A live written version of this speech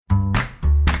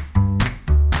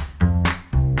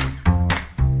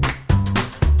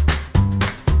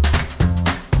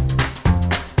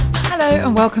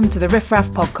and welcome to the Riff, Raff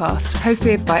podcast,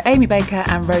 hosted by Amy Baker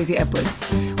and Rosy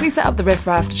Edwards. We set up the Riff,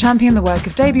 Raff to champion the work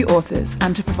of debut authors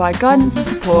and to provide guidance and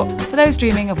support for those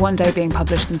dreaming of one day being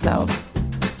published themselves.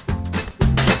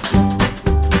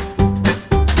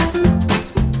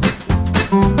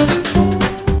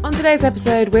 On today's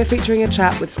episode, we're featuring a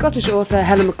chat with Scottish author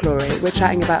Helen McClory. We're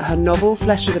chatting about her novel,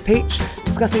 Flesh of the Peach,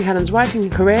 discussing Helen's writing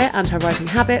career and her writing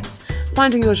habits,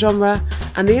 finding your genre,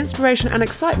 and the inspiration and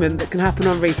excitement that can happen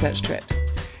on research trips.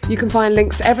 You can find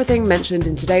links to everything mentioned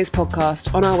in today's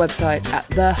podcast on our website at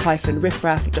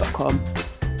the-riffraff.com.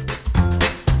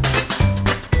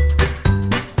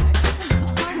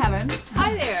 Hi Helen.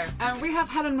 Hi there. We have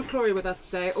Helen McClory with us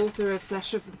today, author of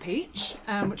Flesh of the Peach,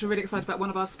 which we're really excited about, one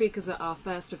of our speakers at our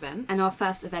first event. And our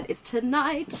first event is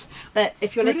tonight, but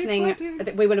if you're Pretty listening,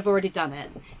 exciting. we will have already done it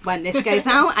when this goes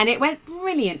out, and it went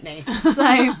brilliantly.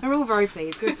 So we're all very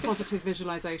pleased. Good positive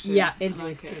visualisation. Yeah, I indeed.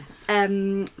 like it.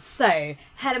 So,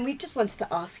 Helen, we just wanted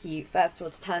to ask you, first of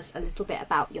all, to tell us a little bit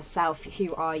about yourself.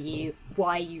 Who are you?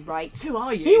 Why you write? Who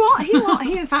are you?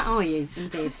 Who in fact are you,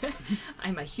 indeed?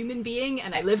 I'm a human being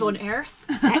and I live on Earth.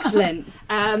 Excellent.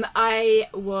 I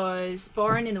was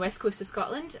born in the west coast of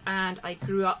Scotland and I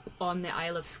grew up on the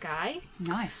Isle of Skye.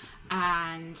 Nice.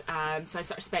 And so I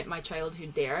sort of spent my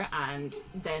childhood there and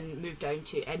then moved down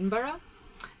to Edinburgh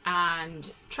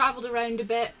and travelled around a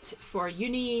bit for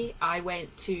uni. I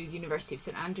went to University of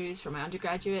St Andrews for my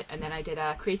undergraduate, and then I did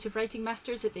a creative writing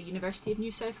masters at the University of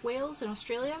New South Wales in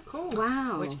Australia. Cool.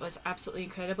 Wow. Which was absolutely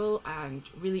incredible and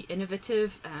really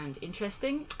innovative and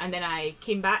interesting. And then I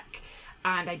came back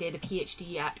and I did a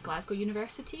PhD at Glasgow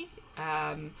University.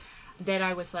 Then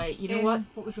I was like, you know what?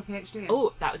 What was your PhD in?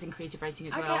 Oh, that was in creative writing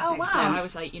as well. Oh, wow. So I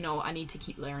was like, I need to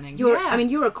keep learning. You're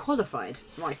a qualified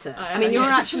writer. You're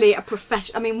yes. actually a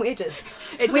professional. I mean, we're just...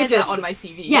 It says that on my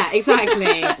CV. Yeah,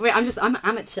 exactly. I'm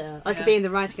amateur. I could be in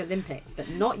the writing Olympics, but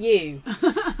not you.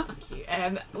 Thank you.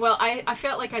 Well, I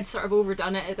felt like I'd sort of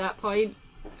overdone it at that point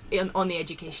on the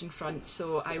education front.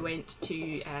 So I went to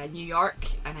New York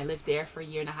and I lived there for a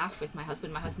year and a half with my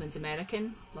husband. My husband's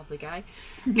American. Lovely guy.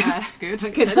 Good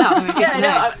stuff. I mean, good to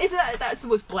know. That's the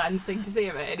most bland thing to say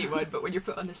about anyone, but when you're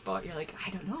put on the spot, you're like, I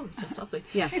don't know, it's just lovely.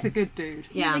 Yeah. He's a good dude.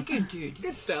 He's a good dude.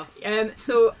 Good stuff.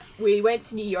 So we went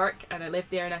to New York and I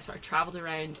lived there and I sort of travelled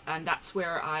around, and that's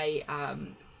where I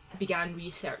began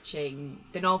researching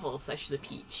the novel Flesh of the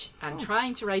Peach, and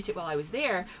trying to write it while I was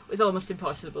there was almost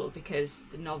impossible because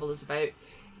the novel is about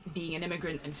being an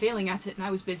immigrant and failing at it, and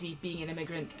I was busy being an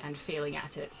immigrant and failing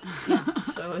at it.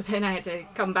 So then I had to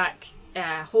come back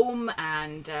home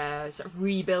and sort of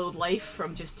rebuild life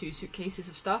from just 2 suitcases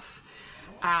of stuff,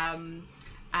 and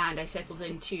I settled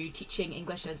into teaching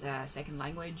English as a second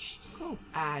language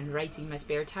and writing in my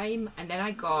spare time. And then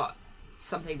I got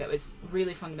something that was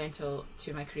really fundamental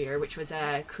to my career, which was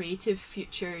a Creative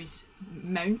Futures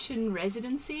mountain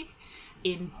residency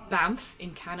in Banff in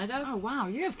Canada. Oh wow,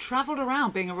 you have travelled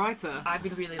around being a writer. I've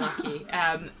been really lucky.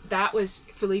 That was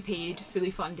fully paid, fully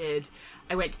funded.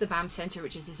 I went to the Banff Centre,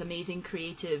 which is this amazing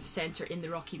creative centre in the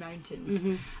Rocky Mountains.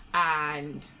 Mm-hmm.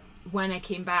 And when I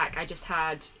came back, I just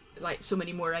had like so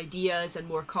many more ideas and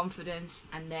more confidence.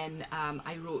 And then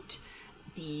I wrote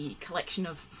the collection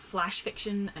of flash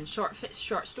fiction and short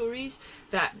stories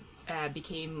that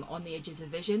became On the Edges of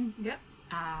Vision. Yep.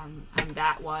 And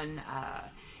that one,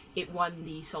 it won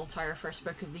the Saltire First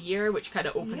Book of the Year, which kind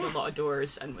of opened a lot of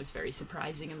doors and was very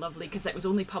surprising and lovely because it was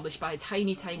only published by a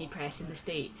tiny press in the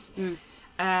States.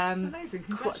 Amazing,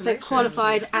 congratulations. So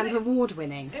qualified and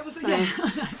award-winning. It was, so.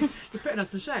 You're putting us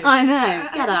to shame. I know,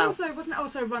 get out. Wasn't it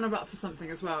also runner-up for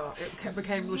something as well? It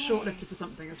was shortlisted for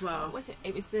something as well. What was it?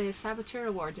 It was the Saboteur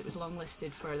Awards. It was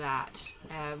longlisted for that,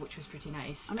 which was pretty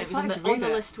nice. I'm it was excited on the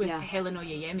list with Helen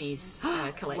Oyeyemi's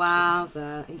collection.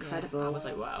 Wowza, incredible. Yeah, I was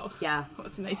like, wow. Yeah.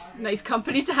 What's a nice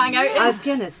company to hang out in. Oh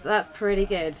goodness, that's pretty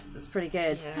good.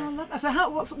 Yeah. Oh, I love that. So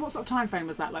what sort of time frame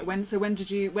was that? Like when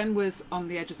was On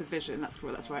the Edges of Vision?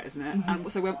 That's right, isn't it? Mm-hmm. And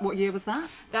so what year was that?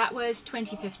 That was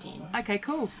 2015. Okay,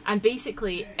 cool. And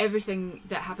basically everything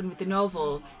that happened with the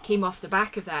novel came off the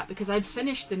back of that, because I'd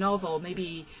finished the novel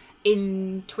maybe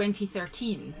in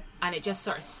 2013 and it just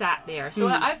sort of sat there. So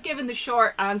I've given the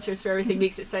short answers for everything,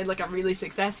 makes it sound like I'm really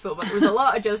successful, but there was a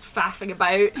lot of just faffing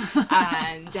about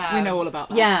and we know all about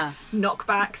that. Yeah,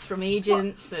 knockbacks from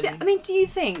agents. Do you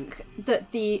think that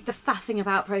the faffing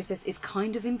about process is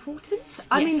kind of important? Yes.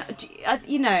 I mean,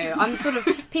 I'm sort of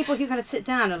people who kind of sit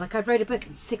down and like, I've wrote a book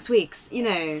in 6 weeks.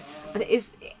 Why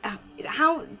is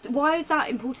that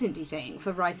important? Do you think,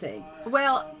 for writing?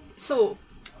 Well, so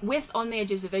with On the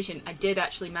Edges of Vision, I did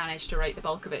actually manage to write the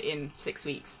bulk of it in 6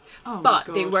 weeks. Oh but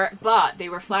my they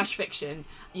were flash fiction.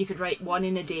 You could write one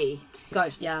in a day.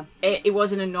 God, yeah. It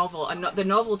wasn't a novel. The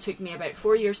novel took me about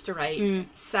 4 years to write.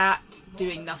 Sat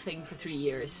doing nothing for 3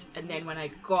 years, and then when I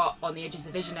got On the Edges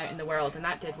of Vision out in the world, and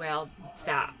that did well,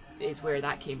 that is where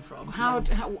that came from. How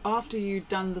after you'd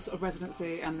done the sort of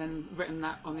residency and then written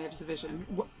that On the Edges of Vision,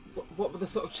 what were the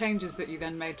sort of changes that you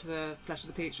then made to the Flesh of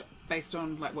the Peach based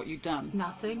on like what you'd done?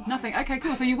 Nothing. Okay,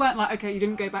 cool. So you weren't like, okay, you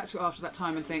didn't go back to it after that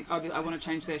time and think, oh, I want to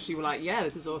change this. You were like, yeah,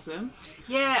 this is awesome.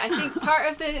 Yeah, I think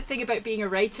part of the thing about being a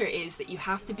writer is that you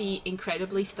have to be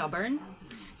incredibly stubborn.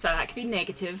 So that can be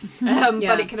negative,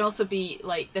 but it can also be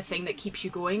like the thing that keeps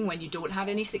you going when you don't have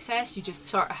any success. You just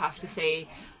sort of have to say,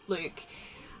 look,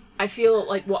 I feel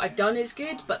like what I've done is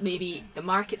good, but maybe the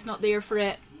market's not there for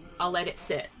it. I'll let it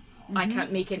sit. I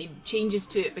can't make any changes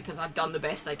to it because I've done the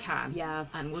best I can. Yeah.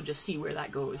 And we'll just see where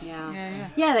that goes. Yeah,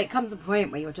 there comes a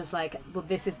point where you're just like, well,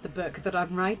 this is the book that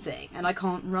I'm writing, and I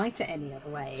can't write it any other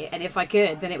way. And if I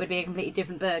could, then it would be a completely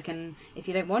different book. And if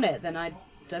you don't want it, then I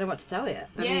don't know what to tell you.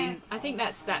 I think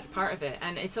that's part of it.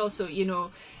 And it's also, you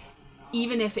know,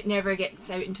 even if it never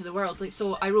gets out into the world, like,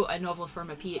 so I wrote a novel for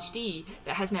my PhD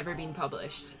that has never been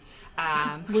published.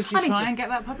 Would you try and get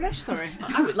that published? Sorry.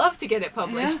 I would love to get it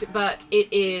published, but it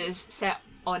is set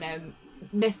on a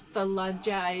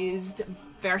mythologized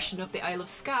version of the Isle of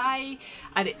Skye,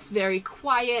 and it's very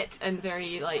quiet and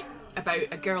very like about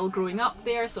a girl growing up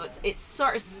there, so it's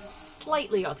sort of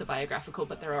slightly autobiographical,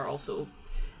 but there are also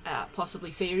possibly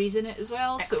fairies in it as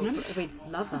well. Excellent. So we'd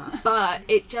love that. But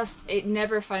it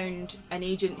never found an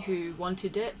agent who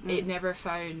wanted it. It never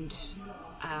found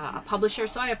a publisher,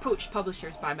 so I approached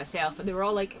publishers by myself, and they were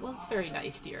all like, well, it's very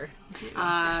nice, dear.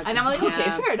 And I'm like,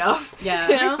 okay, fair enough. Yeah.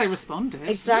 At least they responded.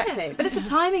 Exactly. Yeah. But it's a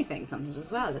timing thing sometimes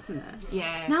as well, isn't it?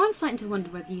 Yeah. Now I'm starting to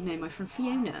wonder whether you know my friend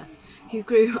Fiona, who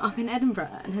grew up in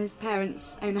Edinburgh and whose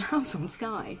parents own a house on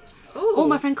Skye. Ooh. Or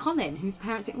my friend Colin, whose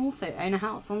parents also own a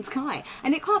house on Skye.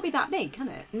 And it can't be that big, can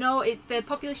it? No, the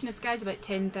population of Skye is about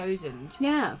 10,000.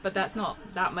 Yeah. But that's not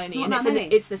that many. Not and that many.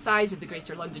 It's the size of the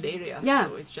Greater London area. Yeah.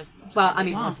 So it's just... Well, I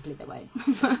mean, possibly they won't.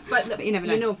 But you never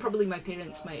know. You know, probably my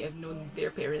parents might have known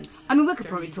their parents. I mean, we could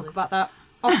very probably easily. talk about that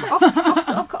off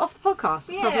the podcast.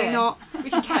 It's probably not... We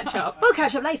can catch up. We'll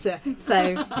catch up later.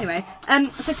 So, anyway.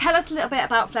 So tell us a little bit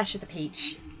about Flesh of the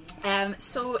Peach.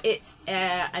 So it's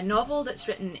a novel that's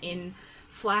written in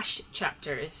flash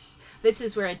chapters. This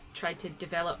is where I tried to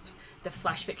develop the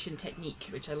flash fiction technique,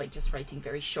 which I like, just writing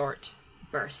very short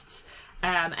bursts.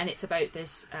 And it's about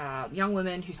this young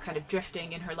woman who's kind of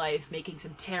drifting in her life, making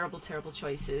some terrible, terrible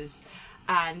choices,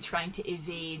 and trying to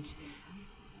evade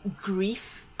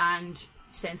grief and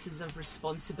senses of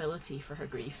responsibility for her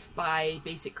grief by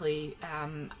basically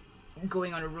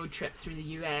going on a road trip through the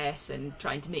US and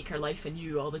trying to make her life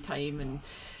anew all the time, and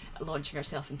launching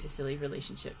herself into silly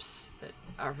relationships that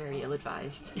are very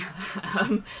ill-advised.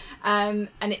 And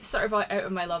it's sort of out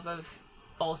of my love of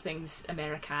all things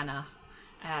Americana.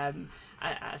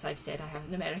 As I've said, I have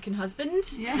an American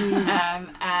husband. Yeah.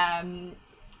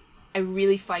 I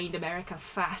really find America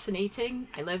fascinating.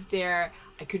 I lived there.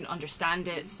 I couldn't understand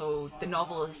it, so the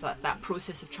novel is that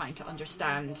process of trying to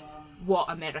understand what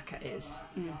America is,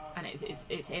 and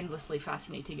it's endlessly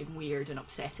fascinating and weird and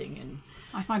upsetting. And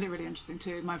I find it really interesting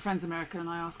too. My friend's American, and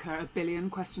I ask her a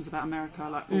billion questions about America,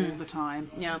 like all the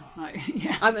time. Yeah, like,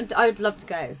 yeah. I would love to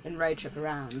go and road trip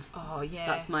around. Oh yeah,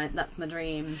 that's my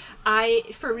dream.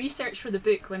 For research for the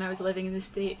book, when I was living in the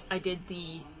States, I did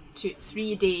the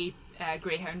 3-day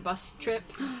Greyhound bus trip.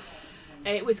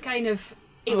 It was kind of...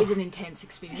 It was an intense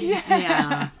experience.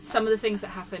 Yeah. Some of the things that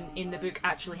happen in the book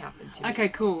actually happened to me. Okay,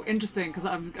 cool. Interesting, because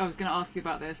I was going to ask you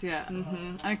about this, yeah.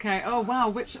 Mm-hmm. Okay. Oh,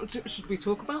 wow. Should we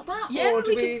talk about that? Yeah, or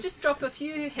we could just drop a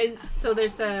few hints. So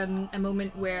there's a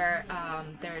moment where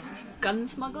there's gun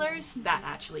smugglers. That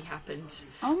actually happened.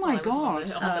 Oh my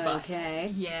God. On the bus.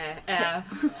 Okay. Yeah.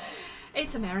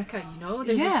 It's America, you know.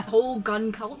 There's this whole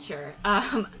gun culture.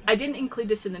 I didn't include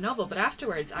this in the novel, but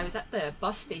afterwards I was at the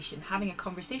bus station having a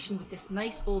conversation with this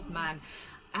nice old man,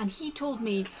 and he told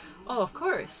me, oh, of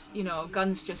course, you know,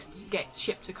 guns just get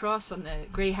shipped across on the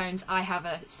Greyhounds. I have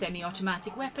a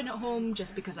semi-automatic weapon at home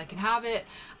just because I can have it,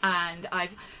 and I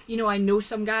know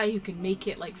some guy who can make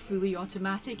it like fully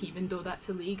automatic, even though that's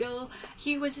illegal.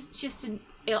 He was just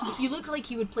he looked like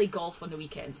he would play golf on the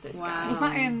weekends, this guy.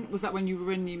 Was that when you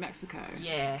were in New Mexico?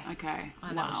 Yeah. Okay.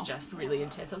 And that was just really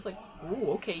intense. I was like,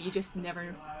 oh, okay, you just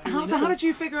never... How did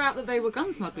you figure out that they were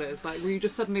gun smugglers? Like, were you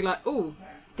just suddenly like, oh,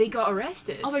 They got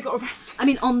arrested. Oh, they got arrested. I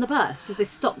mean, on the bus. Did they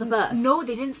stop the bus? No,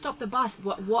 they didn't stop the bus.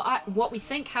 What we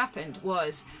think happened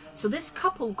was, so this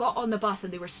couple got on the bus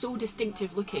and they were so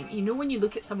distinctive looking. You know when you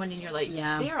look at someone and you're like,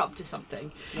 they're up to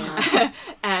something. Yeah.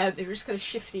 They were just kind of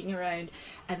shifting around,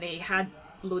 and they had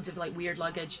loads of like weird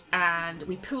luggage, and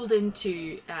we pulled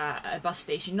into a bus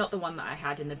station, not the one that I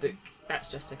had in the book. That's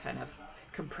just a kind of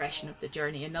compression of the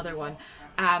journey, another one.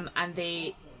 And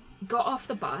they got off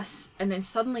the bus, and then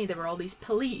suddenly there were all these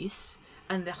police,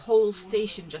 and the whole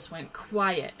station just went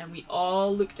quiet, and we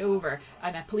all looked over,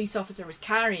 and a police officer was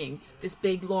carrying this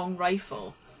big long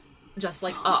rifle just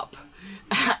like up,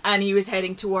 and he was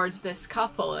heading towards this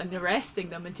couple and arresting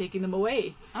them and taking them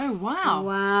away. Oh wow!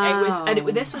 Wow.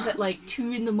 This was at like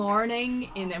 2 a.m.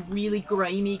 in a really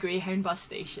grimy Greyhound bus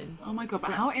station. Oh my god!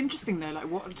 But how interesting though. Like,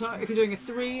 what if you're doing a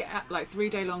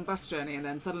 3-day long bus journey, and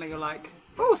then suddenly you're like,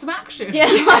 oh, some action. Yeah,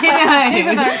 I know.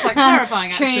 Even though it's like terrifying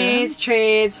action.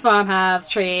 Trees, farmhouse,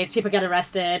 trees, people get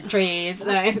arrested, trees.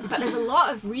 No. But there's a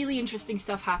lot of really interesting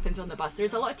stuff happens on the bus.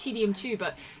 There's a lot of tedium too,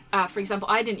 but for example,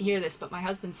 I didn't hear this, but my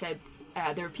husband said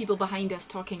there were people behind us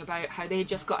talking about how they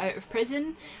just got out of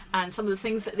prison and some of the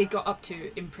things that they got up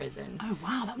to in prison. Oh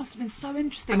wow, that must have been so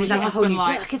interesting. I mean, that's a whole new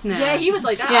book, isn't it? Yeah, he was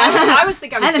like that. Yeah. I was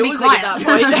thinking I was dozing at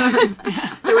that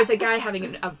point. There was a guy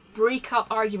having a break-up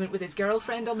argument with his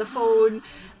girlfriend on the phone.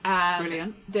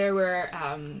 Brilliant. There were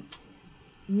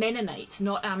Mennonites,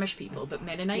 not Amish people, but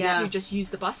Mennonites who just use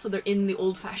the bus, so they're in the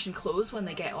old-fashioned clothes when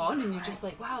they get on, and you're just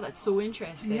like, wow, that's so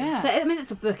interesting. Yeah. But, I mean,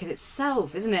 it's a book in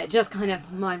itself, isn't it? Just kind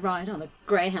of my ride on the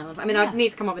Greyhound. I mean, I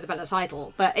need to come up with a better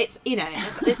title, but it's, you know,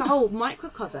 it's a whole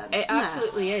microcosm. It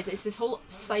absolutely is. It's this whole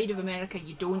side of America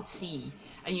you don't see,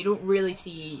 and you don't really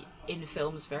see in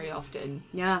films very often.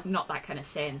 Yeah. Not that kind of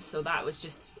sense. So that was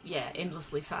just,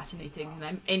 endlessly fascinating. And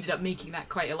I ended up making that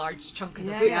quite a large chunk of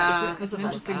the book just because it's of an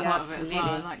interesting that. part of it as well.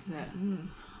 I liked it.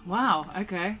 Wow,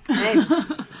 okay. Thanks.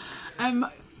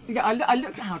 I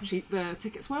looked at how cheap the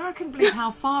tickets were. I couldn't believe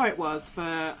how far it was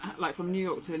for, like, from New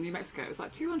York to New Mexico. It was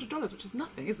like $200, which is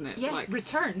nothing, isn't it? Yeah, like,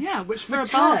 return. Yeah, which for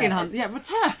Return. a bargain hunt. Yeah,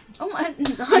 return. Oh my...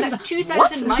 And it's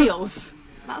 2,000 miles.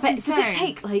 That's But insane. does it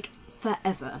take, like,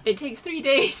 forever? It takes 3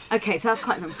 days. Okay, so that's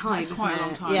quite a long time, That's quite isn't a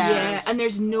long it? time. Yeah, and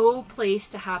there's no place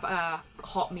to have a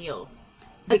hot meal.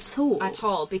 At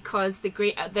all? Because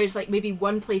there's like maybe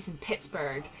one place in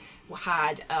Pittsburgh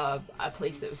had a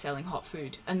place that was selling hot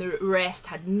food, and the rest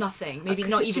had nothing. Maybe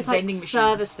not it's even just vending like machines.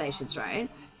 service stations, right?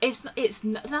 It's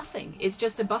nothing. It's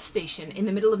just a bus station in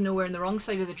the middle of nowhere on the wrong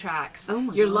side of the tracks. Oh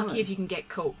my You're God. lucky if you can get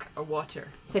Coke or water.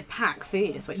 So pack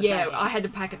food is what you're saying. Yeah, I had to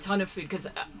pack a ton of food because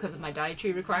of my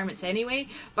dietary requirements anyway.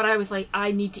 But I was like,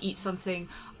 I need to eat something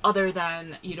other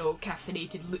than,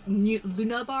 caffeinated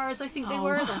Luna bars, I think they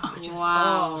were. That were just,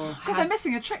 God, they're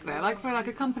missing a trick there. Like, for like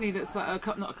a company that's like a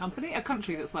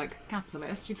country that's like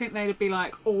capitalist, you'd think they'd be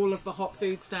like all of the hot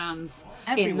food stands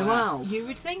everywhere. in the world. You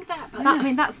would think that, but I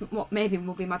mean, that's what maybe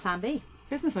will be my plan B.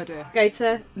 Business idea. Go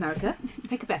to America,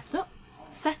 pick a best up,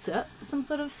 set up some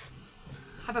sort of...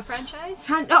 have a franchise?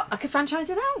 I could franchise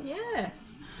it out. Yeah.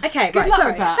 Okay, Good right, luck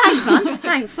sorry. with that. Thanks, man.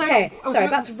 Thanks. Okay, so sorry,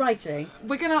 back to writing.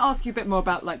 We're going to ask you a bit more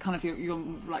about like kind of your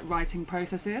like writing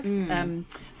processes.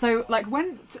 So like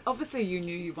obviously you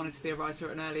knew you wanted to be a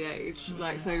writer at an early age.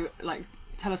 Like, so like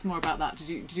tell us more about that.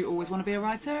 Did you always want to be a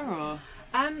writer, or?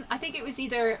 I think it was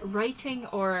either writing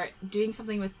or doing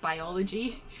something with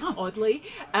biology, oddly.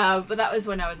 But that was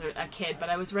when I was a kid, but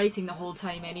I was writing the whole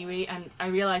time anyway, and I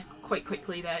realised quite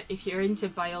quickly that if you're into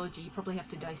biology, you probably have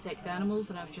to dissect animals,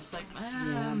 and I was just like,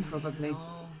 Probably. no.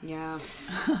 Yeah.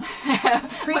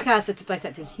 It's a precursor to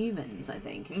dissecting humans, I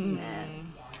think, isn't it?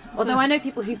 Although I know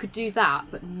people who could do that,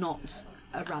 but not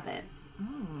a rabbit.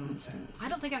 I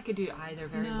don't think I could do either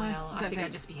very well. I think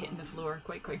I'd just be hitting the floor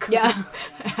quite quickly. Yeah.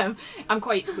 I'm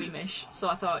quite squeamish, so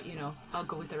I thought, I'll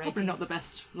go with the writing. Probably not the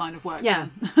best line of work. Yeah.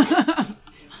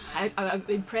 I'm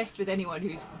impressed with anyone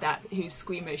who's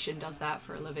squeamish and does that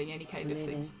for a living. Any kind of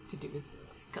things to do with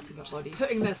cutting up bodies,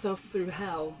 putting themselves through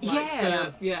hell.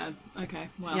 Okay.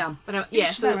 Well. Yeah. But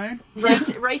so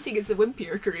writing is the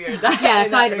wimpier career.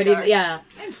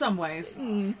 In some ways.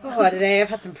 Oh, today I've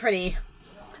had some pretty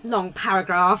long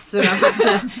paragraphs and I've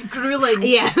had to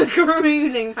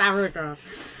grueling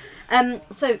paragraphs.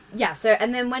 So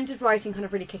and then when did writing kind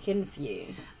of really kick in for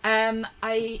you? When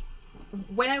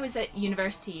I was at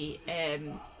university,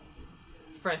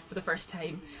 for the first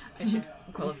time, I should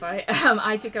qualify,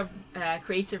 I took a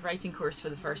creative writing course for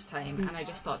the first time, and I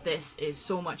just thought, this is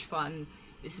so much fun.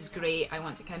 This is great. I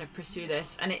want to kind of pursue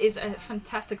this, and it is a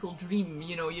fantastical dream.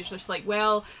 You're just like,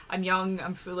 well, I'm young,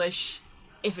 I'm foolish.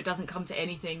 if it doesn't come to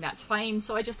anything, that's fine.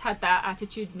 So I just had that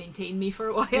attitude maintain me for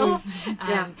a while.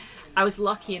 I was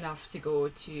lucky enough to go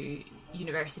to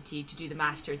university to do the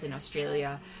masters in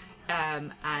Australia,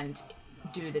 and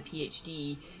do the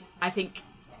PhD. I think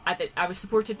I was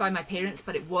supported by my parents,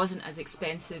 but it wasn't as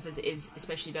expensive as it is,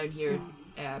 especially down here.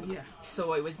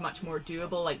 So it was much more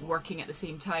doable, like working at the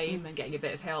same time and getting a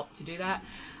bit of help to do that.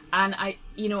 And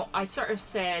I sort of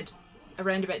said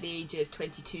around about the age of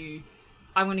 22,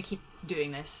 I'm going to keep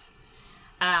doing this.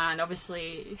 And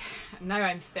obviously now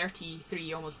I'm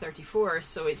 33, almost 34,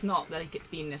 so it's not like it's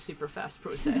been a super fast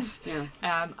process.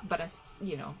 But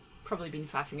probably been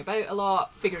faffing about a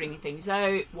lot, figuring things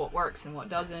out, what works and what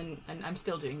doesn't, and I'm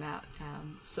still doing that.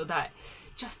 So that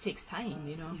just takes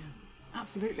time,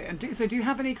 Absolutely. And do you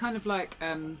have any kind of like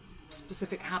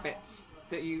specific habits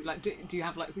that you like? Do you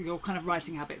have like your kind of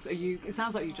writing habits? It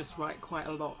sounds like you just write quite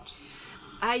a lot.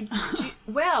 I do.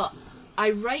 Well,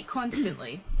 I write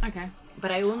constantly. Okay.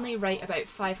 But I only write about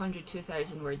 500 to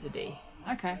 1,000 words a day.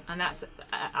 Okay. And that's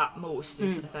at most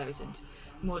is 1,000.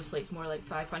 Mostly it's more like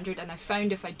 500. And I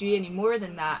found if I do any more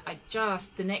than that,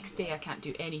 the next day I can't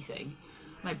do anything.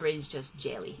 My brain's just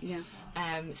jelly. Yeah.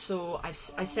 So I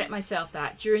set myself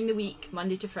that during the week,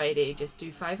 Monday to Friday, just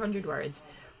do 500 words,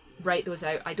 write those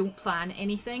out. I don't plan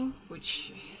anything,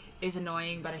 which is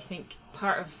annoying, but I think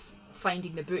part of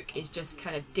finding the book is just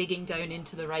kind of digging down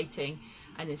into the writing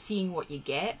and then seeing what you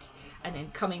get and then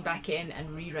coming back in and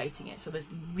rewriting it. So this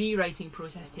rewriting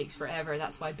process takes forever.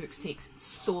 That's why books takes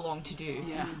so long to do.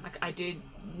 I do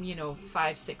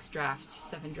 5, 6 drafts,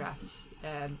 7 drafts.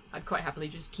 I'd quite happily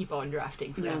just keep on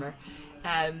drafting forever.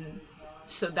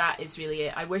 So that is really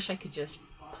it. I wish I could just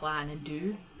plan and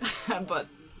do but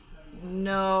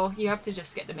no, you have to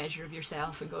just get the measure of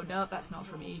yourself and go, no, that's not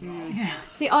for me. Yeah.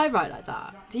 See, I write like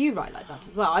that. Do you write like that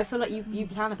as well? I feel like you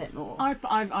plan a bit more. I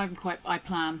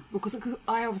plan because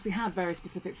I obviously had very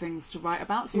specific things to write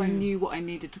about, so I knew what I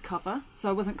needed to cover. So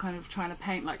I wasn't kind of trying to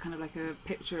paint like kind of like a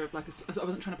picture of like I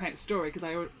wasn't trying to paint a story because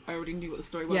I already knew what the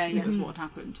story was because it was what had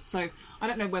happened. So I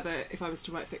don't know whether if I was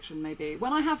to write fiction, maybe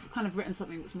when I have kind of written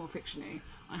something that's more fictiony,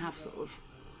 I have sort of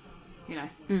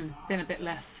been a bit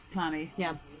less planny.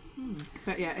 Yeah.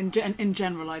 But yeah, in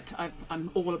general, I'm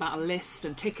all about a list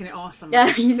and ticking it off and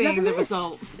seeing the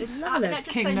results. It's that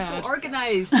just sounds so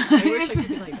organised. I wish I could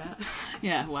be like that.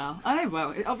 Yeah, well, I know.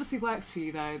 Well, it obviously works for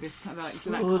you though. This kind of like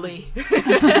slowly.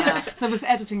 So was the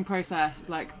editing process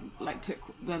like took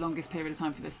the longest period of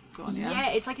time for this one? Yeah,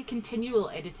 it's like a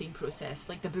continual editing process.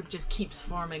 Like the book just keeps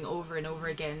forming over and over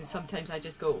again. Sometimes I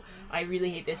just go, I really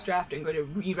hate this draft. I'm going to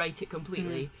rewrite it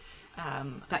completely.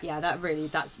 That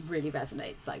really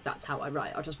resonates. Like that's how I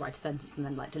write. I'll just write a sentence and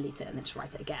then like delete it and then just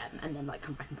write it again and then like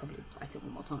come back and probably write it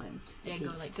one more time. Yeah,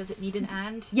 go like, does it need an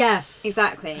and? Yeah,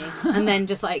 exactly. And then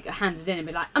just like hand it in and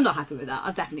be like, I'm not happy with that.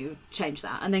 I'll definitely change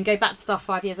that. And then go back to stuff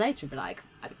 5 years later and be like,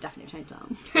 I would definitely change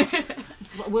that.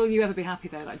 So, will you ever be happy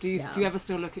though? Like, do you ever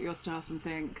still look at your stuff and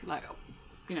think like,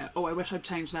 oh, I wish I'd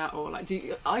changed that, or like,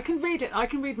 I can read it. I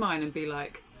can read mine and be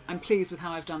like, I'm pleased with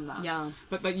how I've done that. Yeah.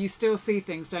 But you still see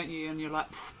things, don't you? And you're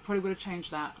like, probably would have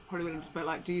changed that. Probably would have. But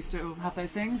like, do you still have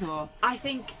those things, or? I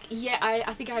think,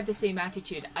 I think I have the same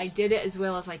attitude. I did it as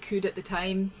well as I could at the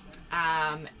time.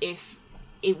 If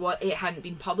it hadn't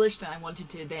been published and I wanted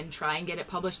to then try and get it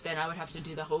published, then I would have to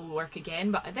do the whole work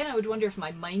again. But then I would wonder if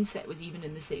my mindset was even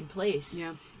in the same place.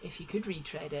 Yeah. If you could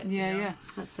retread it. Yeah, yeah.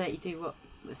 That's it. You do what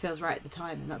feels right at the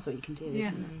time, and that's what you can do.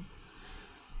 Isn't it?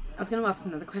 I was going to ask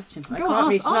another question, but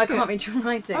I can't read your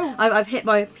writing. Oh. I've hit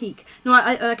my peak. No,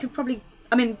 I could probably.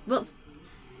 I mean,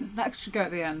 that should go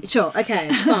at the end. Sure.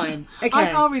 Okay. Fine.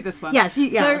 Okay. I'll read this one. Yes.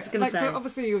 So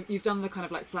obviously you've done the kind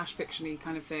of like flash fiction-y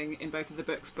kind of thing in both of the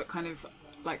books, but kind of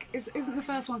like isn't the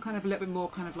first one kind of a little bit more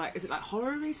kind of like, is it like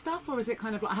horror-y stuff, or is it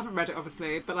kind of like, I haven't read it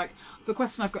obviously, but like the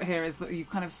question I've got here is that you've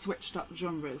kind of switched up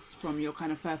genres from your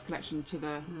kind of first collection to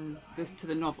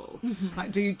the novel.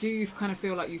 Like do you kind of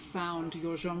feel like you've found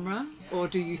your genre, or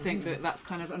do you think that that's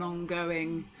kind of an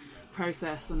ongoing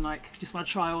process and like you just want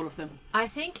to try all of them? I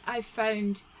think I've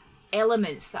found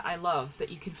elements that I love that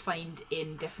you can find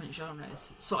in different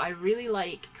genres. So I really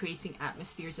like creating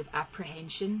atmospheres of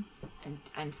apprehension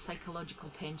and psychological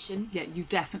tension. Yeah, you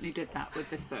definitely did that with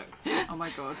this book. Oh my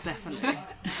god, definitely.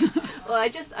 Well,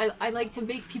 I like to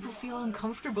make people feel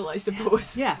uncomfortable, I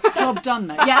suppose. Yeah, job done,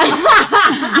 mate.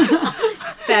 Yeah.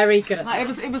 Very good at that.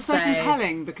 It was so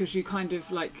compelling because you kind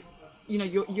of like,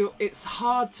 you're it's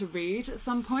hard to read at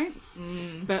some points,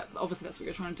 but obviously that's what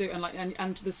you're trying to do, and like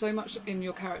and there's so much in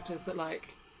your characters that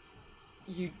like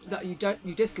you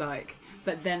dislike,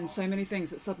 but then so many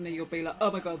things that suddenly you'll be like, oh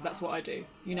my god, that's what I do.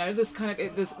 You know, there's kind of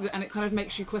and it kind of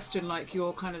makes you question like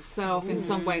your kind of self in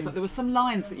some ways. Like there were some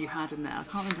lines that you had in there. I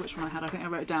can't remember which one I had. I think I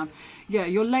wrote it down. Yeah,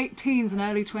 your late teens and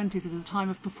early 20s is a time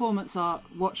of performance art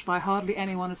watched by hardly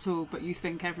anyone at all, but you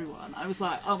think everyone. I was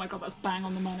like, oh my god, that's bang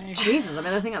on the money. Jesus, I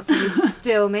mean, I think that's probably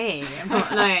still me.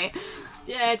 But no.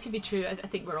 Yeah, to be true, I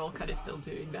think we're all kind of still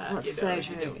doing that. That's you know,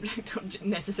 so true. Don't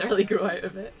necessarily grow out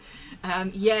of it.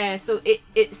 Yeah, so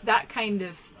it's that kind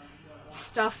of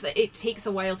stuff that it takes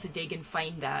a while to dig and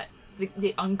find that.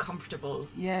 The uncomfortable,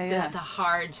 the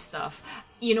hard stuff.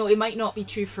 You know, it might not be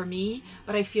true for me,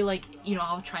 but I feel like, you know,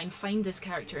 I'll try and find this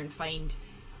character and find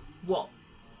what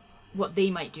they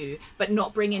might do, but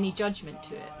not bring any judgment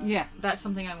to it. Yeah. That's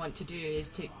something I want to do, is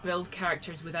to build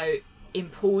characters without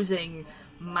imposing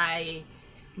my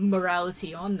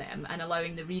morality on them and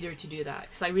allowing the reader to do that,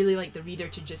 because I really like the reader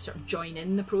to just sort of join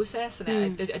in the process,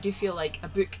 and I do feel like a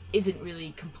book isn't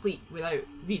really complete without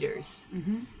readers.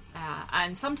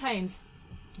 And sometimes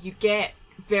you get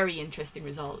very interesting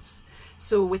results.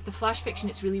 So with the flash fiction,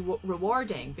 it's really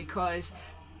rewarding because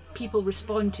people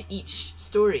respond to each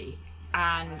story,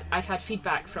 and I've had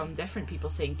feedback from different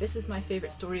people saying this is my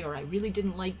favourite story, or I really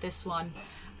didn't like this one.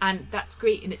 And that's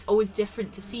great, and it's always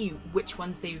different to see which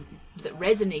ones that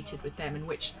resonated with them and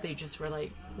which they just were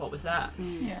like, what was that?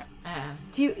 Yeah.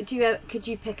 Could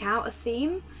you pick out a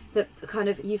theme that kind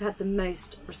of you've had the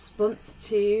most response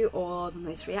to, or the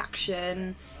most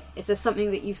reaction? Is there something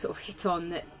that you've sort of hit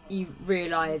on that you've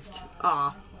realised,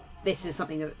 this is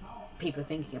something that people are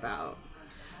thinking about?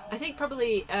 I think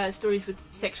probably stories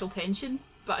with sexual tension.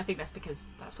 But I think that's because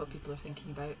that's what people are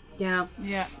thinking about. Yeah.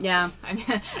 I mean,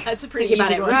 that's a pretty thinking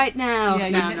easy about it one. right now.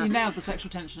 Yeah, you nailed the sexual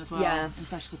tension as well. Yeah. In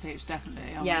Flesh of the Peach,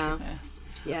 definitely. Oh Yeah. my goodness.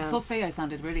 Yeah. I thought Theo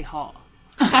sounded really hot.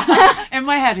 In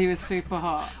my head, he was super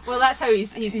hot. Well, that's how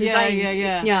he's designed.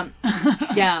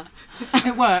 Yeah.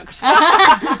 It worked.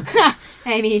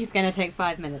 Amy's going to take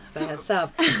 5 minutes by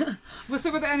herself. Well,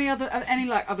 so were there any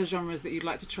other genres that you'd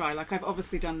like to try? Like, I've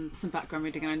obviously done some background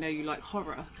reading, and I know you like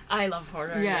horror. I love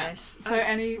horror. Yes. So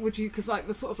because like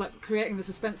the sort of like creating the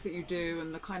suspense that you do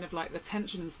and the kind of like the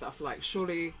tension and stuff, like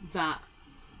surely that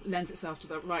lends itself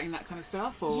to writing that kind of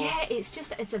stuff? Or Yeah,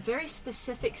 it's a very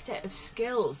specific set of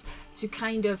skills to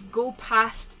kind of go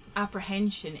past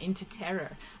apprehension into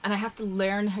terror, and I have to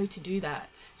learn how to do that.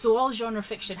 So all genre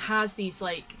fiction has these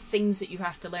like things that you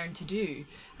have to learn to do,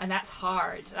 and that's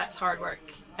hard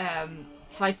work.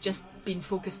 So I've just been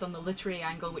focused on the literary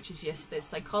angle, which is just the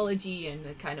psychology and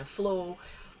the kind of flow,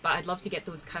 but I'd love to get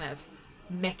those kind of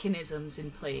mechanisms in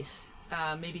place.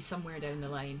 Maybe somewhere down the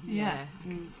line. Yeah.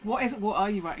 What are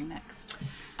you writing next?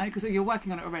 Because you're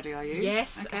working on it already, are you?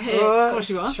 Yes. Okay. Of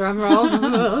course you are. Drum roll.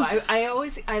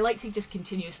 I like to just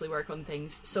continuously work on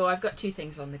things. So I've got 2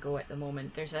 things on the go at the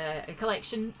moment. There's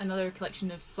another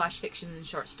collection of flash fiction and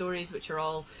short stories, which are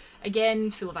all, again,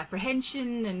 full of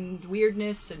apprehension and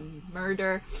weirdness and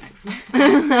murder.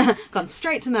 Excellent. Gone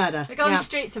straight to murder.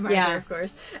 Straight to murder, of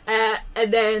course.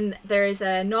 And then there's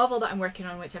a novel that I'm working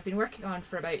on, which I've been working on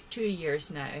for about 2 years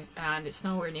now, and it's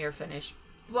nowhere near finished.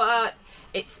 But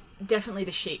it's definitely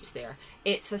the shapes there.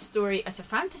 It's a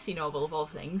fantasy novel of all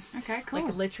things. Okay, cool. Like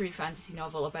a literary fantasy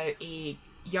novel about a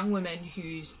young woman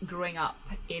who's growing up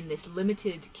in this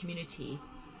limited community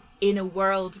in a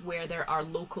world where there are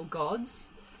local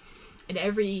gods. And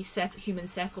every human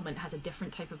settlement has a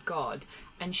different type of god.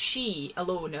 And she,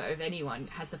 alone out of anyone,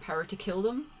 has the power to kill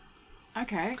them.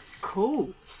 Okay,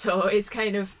 cool. So it's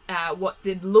kind of what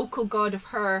the local god of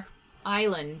her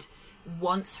island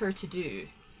wants her to do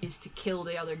is to kill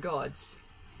the other gods,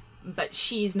 but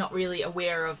she's not really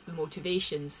aware of the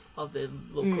motivations of the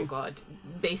local god.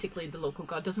 Basically, the local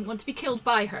god doesn't want to be killed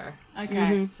by her.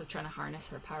 Okay. So trying to harness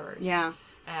her powers. Yeah.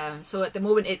 So at the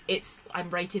moment, I'm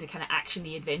writing the kind of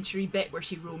action-y, adventure-y bit where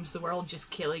she roams the world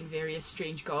just killing various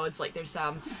strange gods. Like there's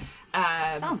sounds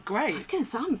great. That's going to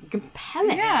sound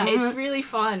compelling. Yeah. It's really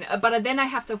fun. But then I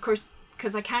have to, of course,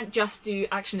 because I can't just do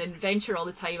action and adventure all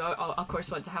the time. I of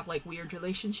course want to have like weird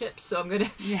relationships, so I'm going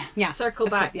to circle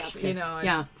back, you know,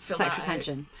 and fill sexual that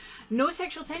tension. Out. No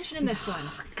sexual tension in this one.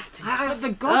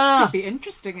 The gods could be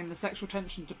interesting in the sexual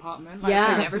tension department. Like,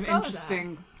 Yeah. they Never have some thought of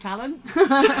interesting talents. Put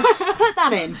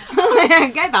that in.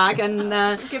 Go back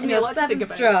and Give me a lot to think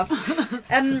about. Draft.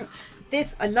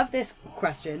 I love this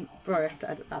question. Bro, I have to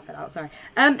edit that bit out. Sorry.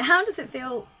 How does it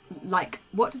feel like?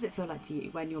 What does it feel like to you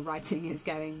when your writing is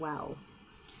going well?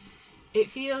 It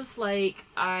feels like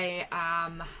I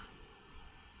am...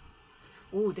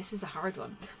 Oh, this is a hard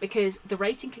one. Because the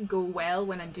writing can go well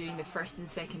when I'm doing the first and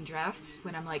second drafts,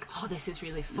 when I'm like, oh, this is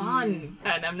really fun.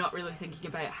 And I'm not really thinking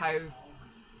about how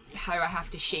how I have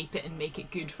to shape it and make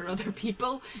it good for other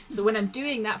people. So when I'm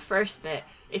doing that first bit,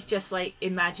 it's just like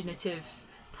imaginative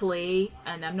play,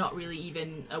 and I'm not really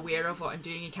even aware of what I'm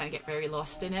doing. You kind of get very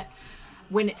lost in it.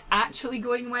 When it's actually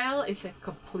going well, it's a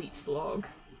complete slog.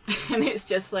 And it's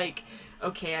just like,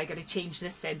 okay, I got to change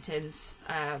this sentence.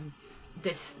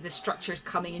 The structure's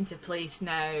coming into place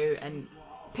now, and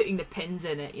putting the pins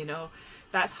in it,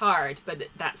 that's hard, but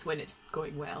that's when it's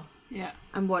going well. Yeah.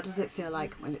 And what does it feel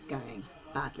like when it's going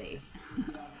badly?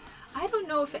 I don't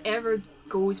know if it ever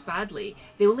goes badly.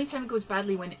 The only time it goes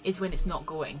badly is when it's not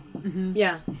going. Mm-hmm.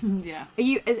 Yeah. Yeah. Are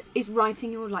you? Is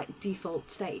writing your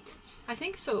default state? I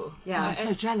think so. Yeah. I'm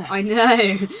so jealous. I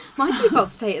know. My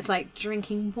default state is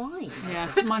drinking wine.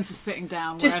 Yes, mine's just sitting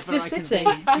down just wherever I sitting.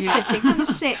 can be. Yeah. Sitting. I'm a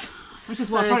sit. Which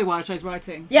is probably why I chose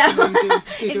writing. Yeah.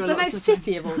 It's the most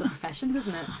city of all the professions,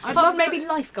 isn't it? Apart from maybe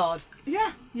lifeguard.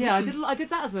 Yeah. Yeah, I did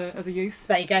that as a youth.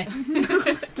 There you go.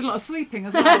 Did a lot of sleeping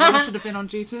as well when I should have been on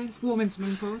duty. It's warm in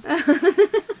swimming pools.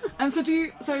 And so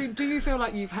do you feel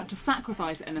like you've had to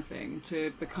sacrifice anything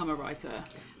to become a writer?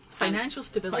 Financial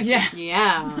stability. Yeah.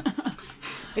 Yeah.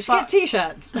 We should get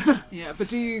t-shirts. Yeah, but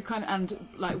do you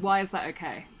why is that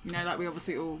okay? We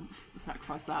obviously all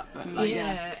sacrifice that, but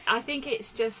yeah. I think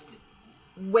it's just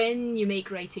when you make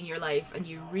writing your life and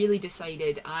you really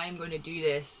decided, I'm going to do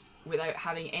this without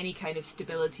having any kind of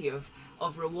stability of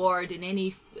reward in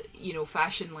any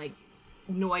fashion,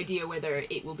 no idea whether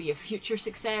it will be a future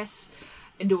success,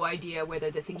 no idea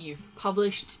whether the thing you've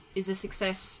published is a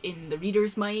success in the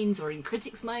readers' minds or in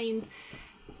critics' minds,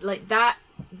 that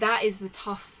is the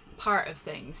tough part of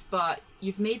things. But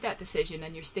you've made that decision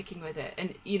and you're sticking with it,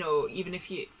 and even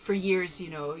if for years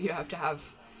you have to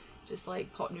have just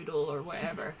pot noodle or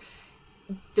whatever,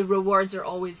 the rewards are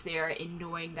always there in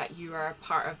knowing that you are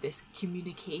part of this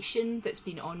communication that's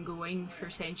been ongoing for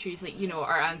centuries.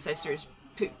 Our ancestors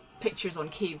put pictures on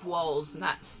cave walls, and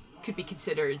that's could be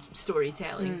considered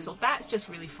storytelling. So that's just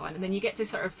really fun, and then you get to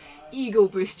sort of ego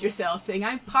boost yourself, saying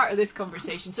I'm part of this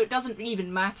conversation. So it doesn't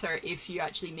even matter if you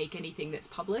actually make anything that's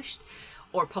published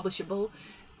or publishable,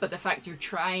 but the fact you're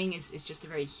trying is just a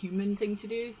very human thing to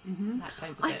do. Mm-hmm. That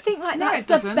sounds a bit... I think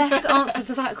that's the best answer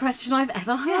to that question I've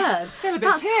ever heard. I feel a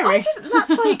bit teary.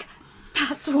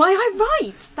 That's why I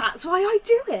write. That's why I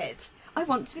do it. I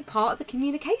want to be part of the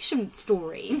communication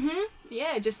story. Mm-hmm.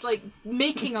 Yeah, just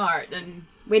making art and...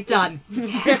 We're done.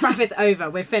 Riff Raff is over.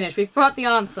 We're finished. We've got the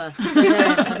answer.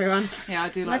 Everyone. Yeah, I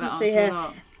do like that answer a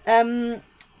lot.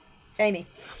 Amy.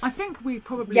 I think we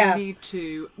probably need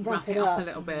to wrap it up a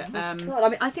little bit.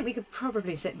 God, I think we could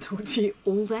probably sit and talk to you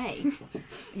all day.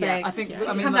 So yeah, I think. Yeah.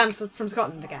 Come down from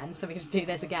Scotland again, so we can just do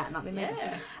this again. That'd be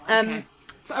amazing. Yeah. Okay.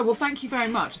 Well, thank you very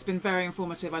much. It's been very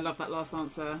informative. I love that last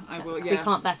answer. I will. Yeah. We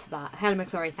can't better that. Helen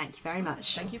McClory, thank you very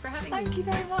much. Thank you for having me. Thank you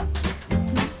very much.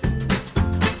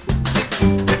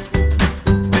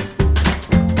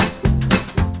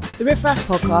 The Riff Raff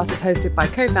podcast is hosted by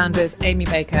co-founders Amy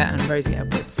Baker and Rosy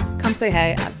Edwards. Come say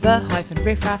hey at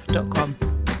the-riffraff.com.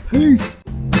 Peace!